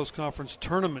West Coast Conference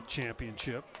tournament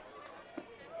championship.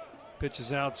 Pitch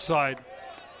is outside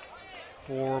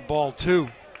for ball 2.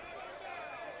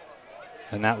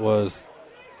 And that was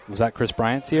that Chris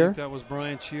Bryant's year? That was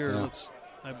Bryant's year. Yeah.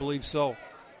 I believe so.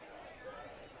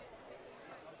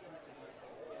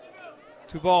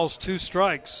 2 balls, 2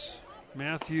 strikes.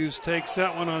 Matthews takes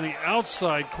that one on the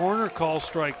outside corner, call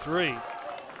strike 3.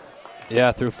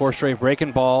 Yeah, threw 4 straight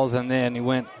breaking balls, and then he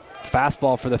went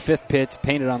fastball for the 5th pitch,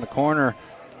 painted on the corner.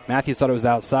 Matthews thought it was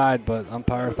outside, but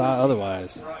umpire thought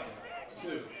otherwise.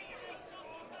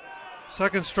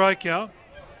 Second strikeout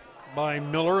by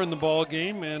Miller in the ball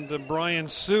game, and Brian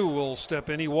Sue will step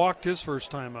in. He walked his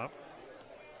first time up.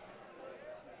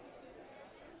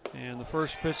 And the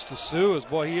first pitch to Sue is,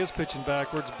 boy, he is pitching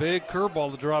backwards. Big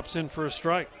curveball that drops in for a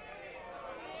strike.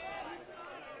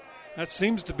 That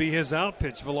seems to be his out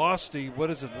pitch. Velocity, what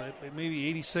is it, maybe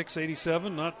 86,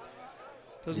 87?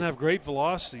 Doesn't have great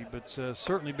velocity, but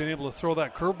certainly been able to throw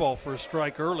that curveball for a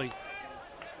strike early.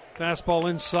 Fastball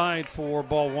inside for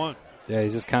ball 1. Yeah,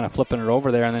 he's just kind of flipping it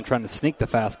over there and then trying to sneak the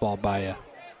fastball by you.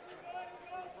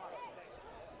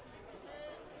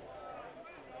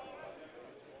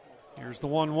 Here's the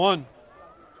 1-1.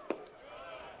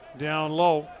 Down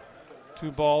low.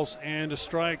 2 balls and a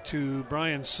strike to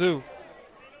Brian Sue.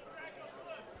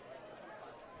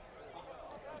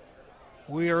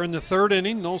 We are in the third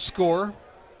inning, no score.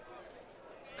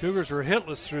 Cougars are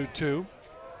hitless through 2.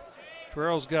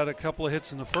 Torero's got a couple of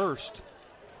hits in the first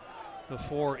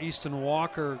before Easton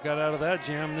Walker got out of that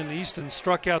jam. Then Easton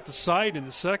struck out the side in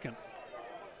the second.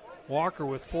 Walker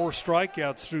with 4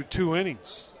 strikeouts through 2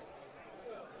 innings.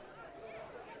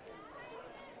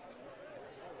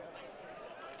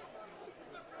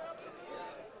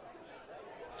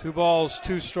 Two balls,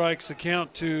 2 strikes, the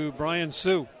count to Brian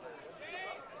Sue.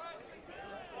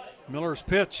 Miller's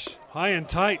pitch, high and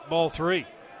tight, ball 3.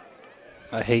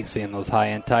 I hate seeing those high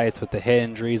and tights with the head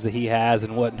injuries that he has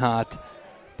and whatnot.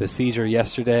 The seizure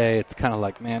yesterday, it's kind of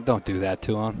like, man, don't do that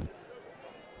to him.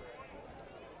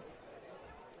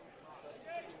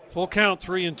 Full count,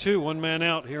 3-2, 1 man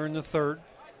out here in the third.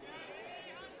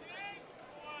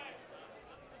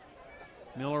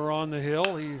 Miller on the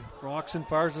hill. He rocks and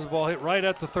fires his ball, hit right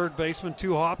at the third baseman.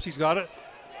 2 hops, he's got it.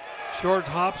 Short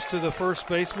hops to the first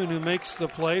baseman who makes the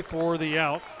play for the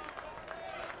out.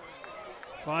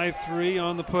 5-3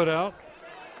 on the putout.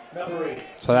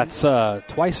 So that's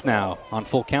twice now on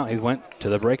full count. He went to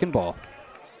the breaking ball.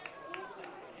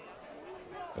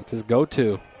 That's his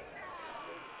go-to.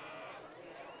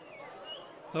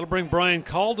 That'll bring Brian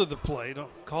Call to the plate.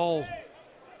 Call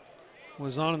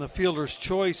was on in the fielder's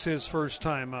choice his first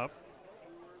time up.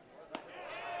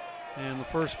 And the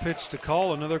first pitch to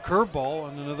Call, another curveball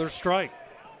and another strike.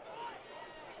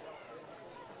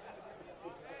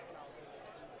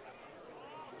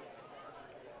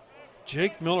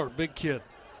 Jake Miller, big kid.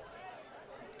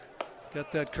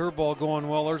 Got that curveball going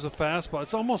well. There's a fastball.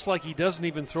 It's almost like he doesn't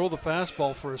even throw the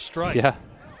fastball for a strike. Yeah.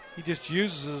 He just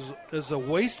uses it as a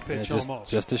waste pitch almost.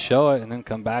 Just to show it and then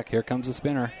come back. Here comes the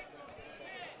spinner.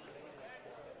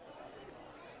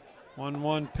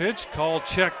 1-1 pitch. Call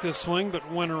checked his swing but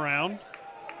went around.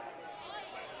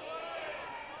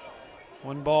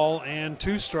 1 ball and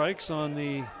 2 strikes on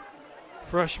the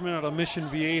freshman out of Mission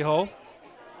Viejo.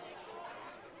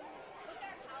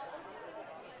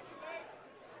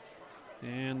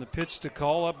 And the pitch to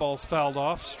Call. That ball's fouled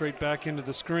off straight back into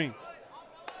the screen.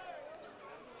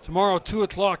 Tomorrow, 2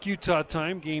 o'clock Utah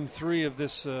time, game 3 of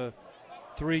this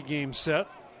 3-game set.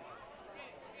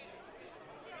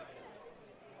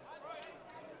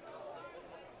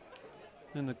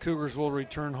 And the Cougars will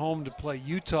return home to play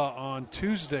Utah on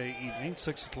Tuesday evening,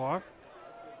 6 o'clock.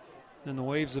 Then the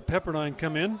Waves of Pepperdine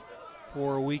come in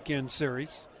for a weekend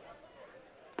series.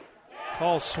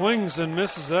 Call swings and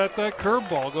misses that. That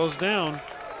curveball goes down.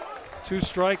 2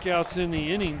 strikeouts in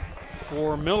the inning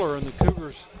for Miller, and the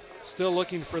Cougars still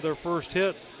looking for their first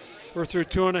hit. We're through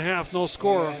 2.5, no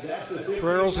score.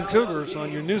 Toreros and Cougars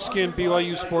on your new skin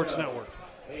BYU Sports Network.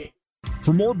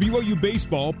 For more BYU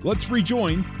baseball, let's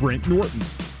rejoin Brent Norton.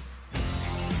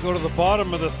 Go to the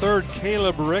bottom of the third.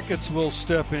 Caleb Ricketts will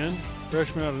step in,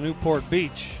 freshman out of Newport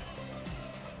Beach.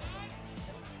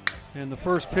 And the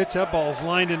first pitch, that ball is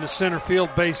lined into center field,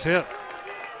 base hit.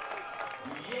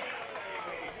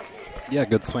 Yeah,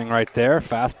 good swing right there.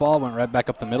 Fastball, went right back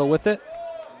up the middle with it.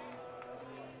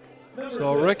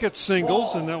 So Ricketts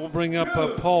singles, and that will bring up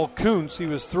Paul Kuntz. He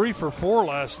was 3 for 4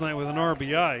 last night with an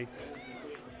RBI.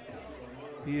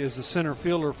 He is the center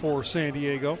fielder for San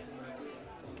Diego.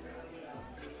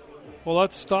 Well,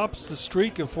 that stops the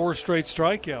streak of 4 straight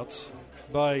strikeouts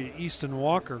by Easton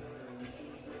Walker.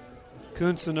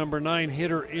 Kuntz, the number 9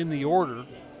 hitter in the order.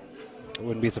 I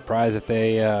wouldn't be surprised if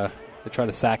they try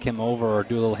to sack him over or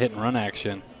do a little hit and run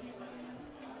action.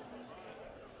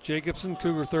 Jacobson,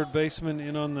 Cougar third baseman,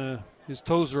 in on his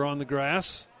toes are on the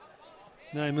grass.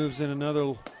 Now he moves in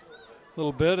another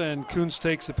little bit, and Kuntz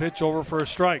takes the pitch over for a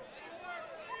strike.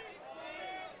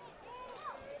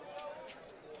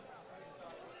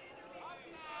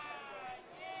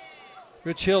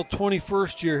 Rich Hill,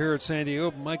 21st year here at San Diego.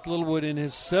 Mike Littlewood in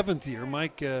his 7th year.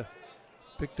 Mike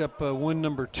picked up win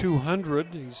number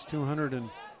 200. He's 200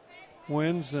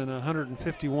 wins and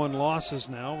 151 losses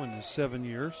now in his 7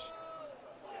 years.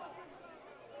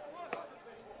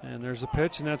 And there's a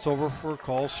pitch, and that's over for a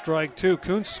call. Strike 2.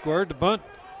 Kuntz squared the bunt.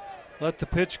 Let the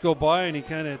pitch go by, and he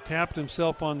kind of tapped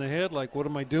himself on the head like, what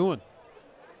am I doing?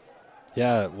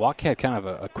 Yeah, Walk had kind of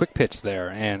a quick pitch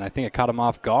there, and I think it caught him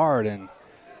off guard and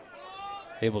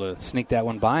able to sneak that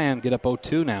one by him, get up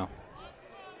 0-2 now.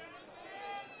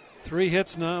 3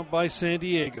 hits now by San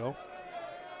Diego.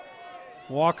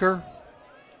 Walker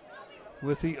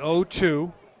with the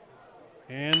 0-2.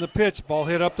 And the pitch, ball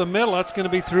hit up the middle. That's going to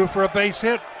be through for a base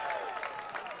hit.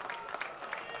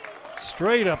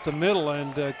 Straight up the middle,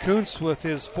 and Kuntz with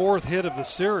his 4th hit of the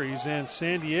series, and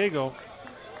San Diego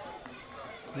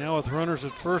now with runners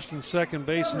at first and second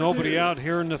base, nobody out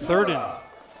here in the 3rd inning.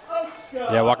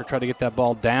 Yeah, Walker tried to get that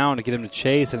ball down to get him to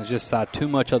chase, and just saw too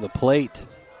much of the plate.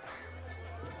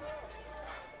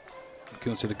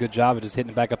 Kuntz did a good job of just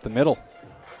hitting it back up the middle.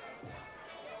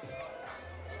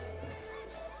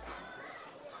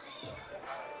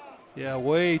 Yeah,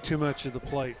 way too much of the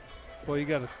plate. Boy, you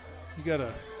gotta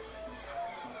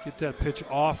get that pitch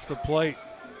off the plate.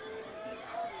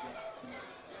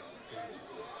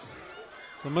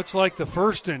 So much like the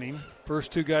first inning,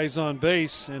 first 2 guys on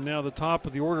base, and now the top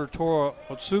of the order, Toru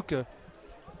Otsuka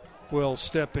will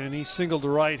step in. He singled to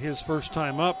right his first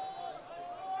time up.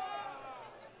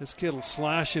 This kid will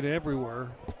slash it everywhere.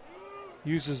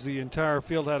 Uses the entire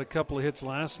field, had a couple of hits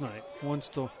last night. One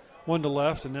to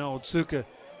left, and now Otsuka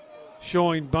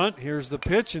showing bunt. Here's the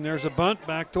pitch, and there's a bunt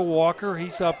back to Walker.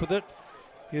 He's up with it.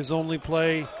 His only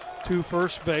play to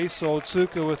first base, so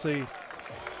Otsuka with a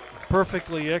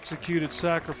perfectly executed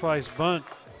sacrifice bunt.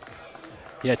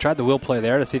 Yeah, tried the wheel play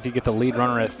there to see if he could get the lead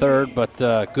runner at third, but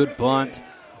good bunt.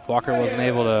 Walker wasn't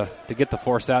able to get the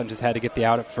force out and just had to get the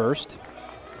out at first.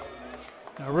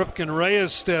 Now Ripken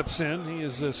Reyes steps in. He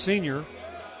is a senior.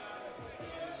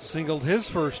 Singled his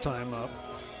first time up.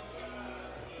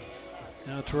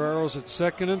 Now Torero's at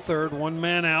second and third, one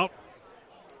man out.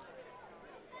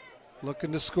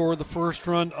 Looking to score the first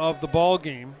run of the ball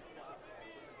game.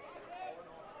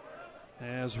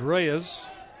 As Reyes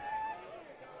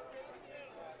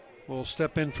will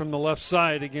step in from the left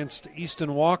side against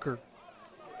Easton Walker.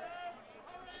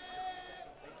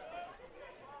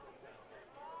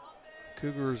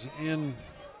 Cougars in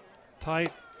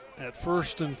tight at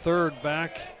first and third,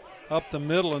 back up the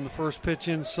middle, and the first pitch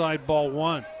inside, ball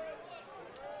one.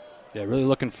 Yeah, really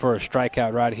looking for a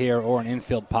strikeout right here or an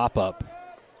infield pop-up.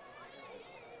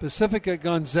 Pacifica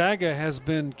Gonzaga has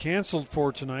been canceled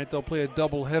for tonight. They'll play a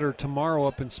doubleheader tomorrow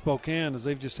up in Spokane, as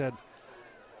they've just had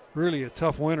really a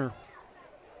tough winter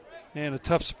and a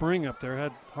tough spring up there.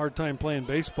 Had a hard time playing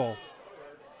baseball.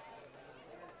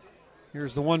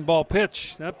 Here's the one-ball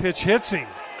pitch. That pitch hits him.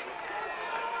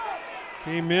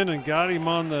 Came in and got him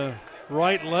on the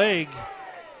right leg.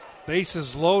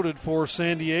 Bases loaded for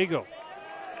San Diego.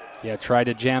 Yeah, tried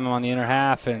to jam him on the inner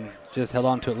half and just held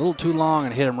on to it a little too long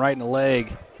and hit him right in the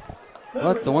leg.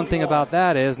 But the one thing about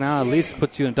that is now at least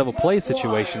puts you in a double play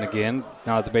situation again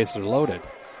now that the bases are loaded.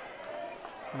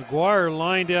 McGuire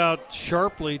lined out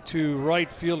sharply to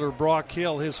right fielder Brock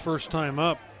Hill his first time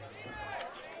up.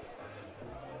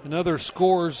 Another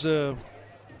scores,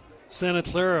 Santa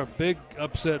Clara, big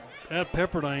upset at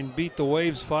Pepperdine, beat the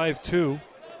Waves 5-2.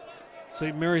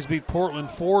 St. Mary's beat Portland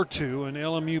 4-2, and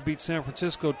LMU beat San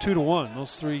Francisco 2-1.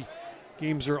 Those three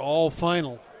games are all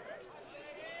final.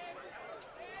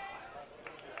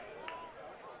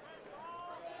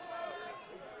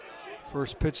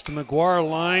 First pitch to McGuire,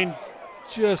 line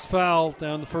just foul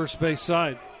down the first base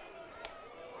side.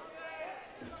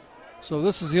 So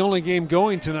this is the only game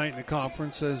going tonight in the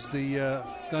conference, as the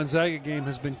Gonzaga game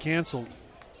has been canceled.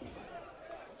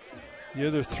 The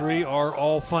other three are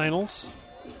all finals.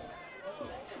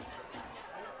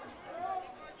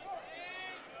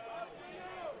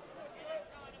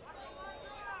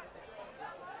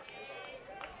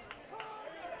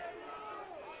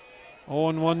 Oh,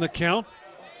 and 1 the count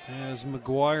as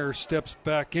McGuire steps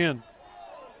back in.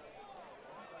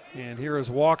 And here is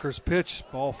Walker's pitch.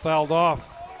 Ball fouled off.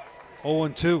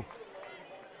 0-2.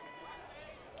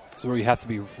 This is where you have to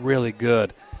be really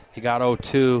good. He got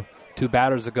 0-2 two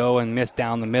batters ago and missed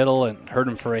down the middle and hurt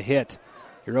him for a hit.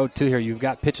 You're 0-2 here. You've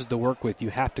got pitches to work with. You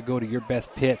have to go to your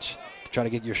best pitch to try to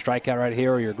get your strikeout right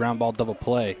here or your ground ball double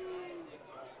play.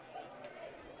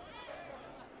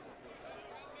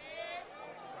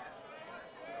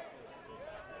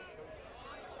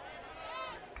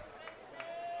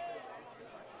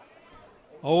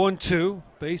 Oh and 2,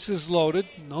 bases loaded,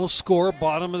 no score,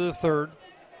 bottom of the third.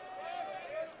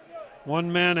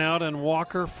 One man out, and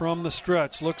Walker from the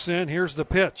stretch looks in. Here's the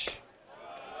pitch.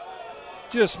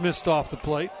 Just missed off the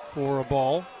plate for a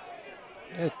ball.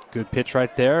 Yeah, good pitch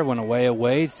right there. Went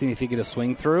away. See if he get a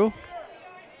swing through.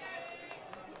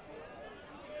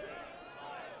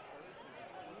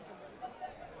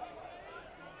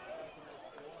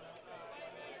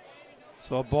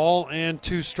 So a ball and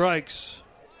 2 strikes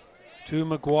to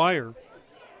McGuire.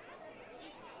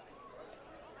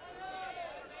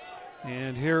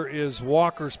 And here is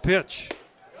Walker's pitch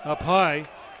up high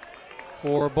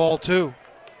for ball 2.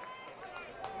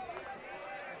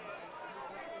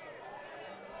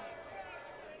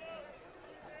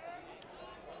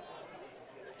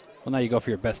 Well, now you go for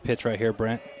your best pitch right here,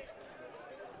 Brent.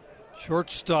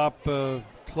 Shortstop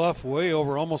Clough way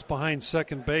over, almost behind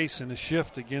second base in a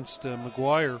shift against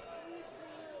McGuire.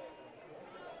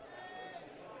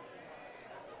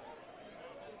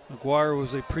 McGuire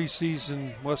was a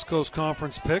preseason West Coast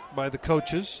Conference pick by the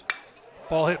coaches.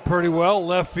 Ball hit pretty well,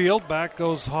 left field. Back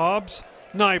goes Hobbs.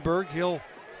 Nyberg, he'll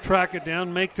track it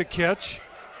down, make the catch.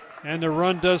 And the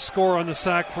run does score on the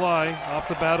sac fly off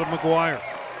the bat of McGuire.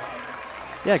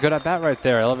 Yeah, good at bat right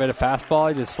there. Elevated fastball.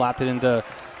 He just slapped it into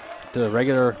the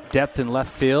regular depth in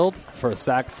left field for a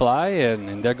sac fly,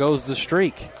 and there goes the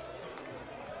streak.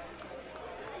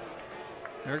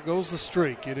 There goes the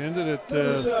streak. It ended at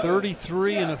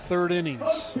 33 and a third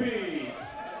innings.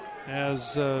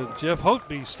 As Jeff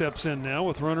Hotby steps in now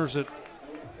with runners at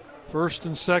first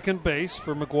and second base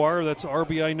for McGuire. That's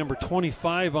RBI number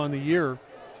 25 on the year.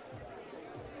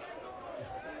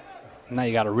 Now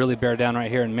you got to really bear down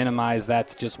right here and minimize that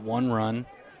to just one run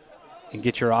and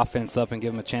get your offense up and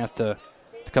give them a chance to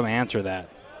come answer that.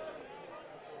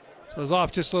 So it was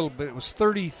off just a little bit. It was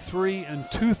 33 and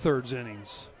 2/3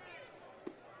 innings.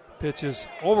 Pitch is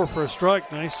over for a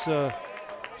strike. Nice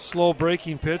slow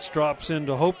breaking pitch. Drops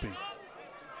into Hopi.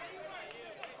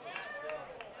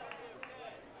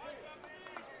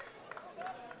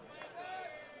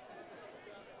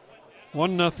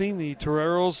 1-0, the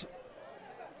Toreros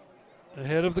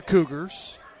ahead of the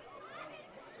Cougars.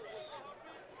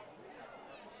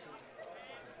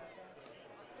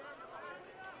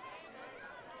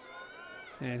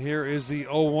 And here is the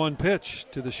 0-1 pitch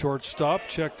to the shortstop.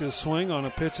 Checked his swing on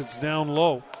a pitch that's down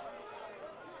low.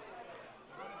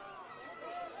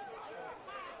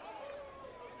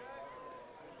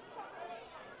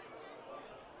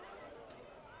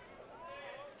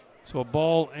 So a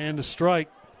ball and a strike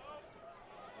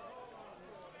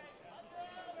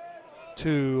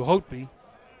to Hotby.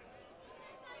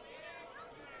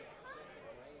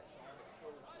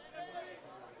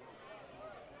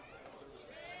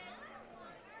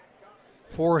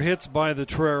 Four hits by the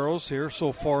Toreros here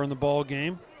so far in the ball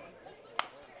game.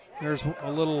 There's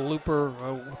a little looper,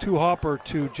 two-hopper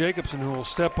to Jacobson, who will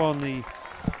step on the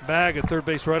bag at third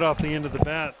base right off the end of the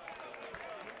bat.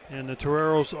 And the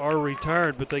Toreros are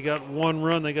retired, but they got one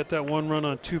run. They got that one run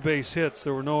on 2 base hits.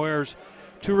 There were no errors.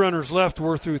 2 runners left.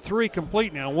 We're through 3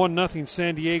 complete now. 1-0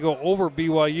 San Diego over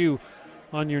BYU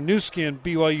on your new skin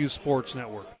BYU Sports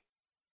Network.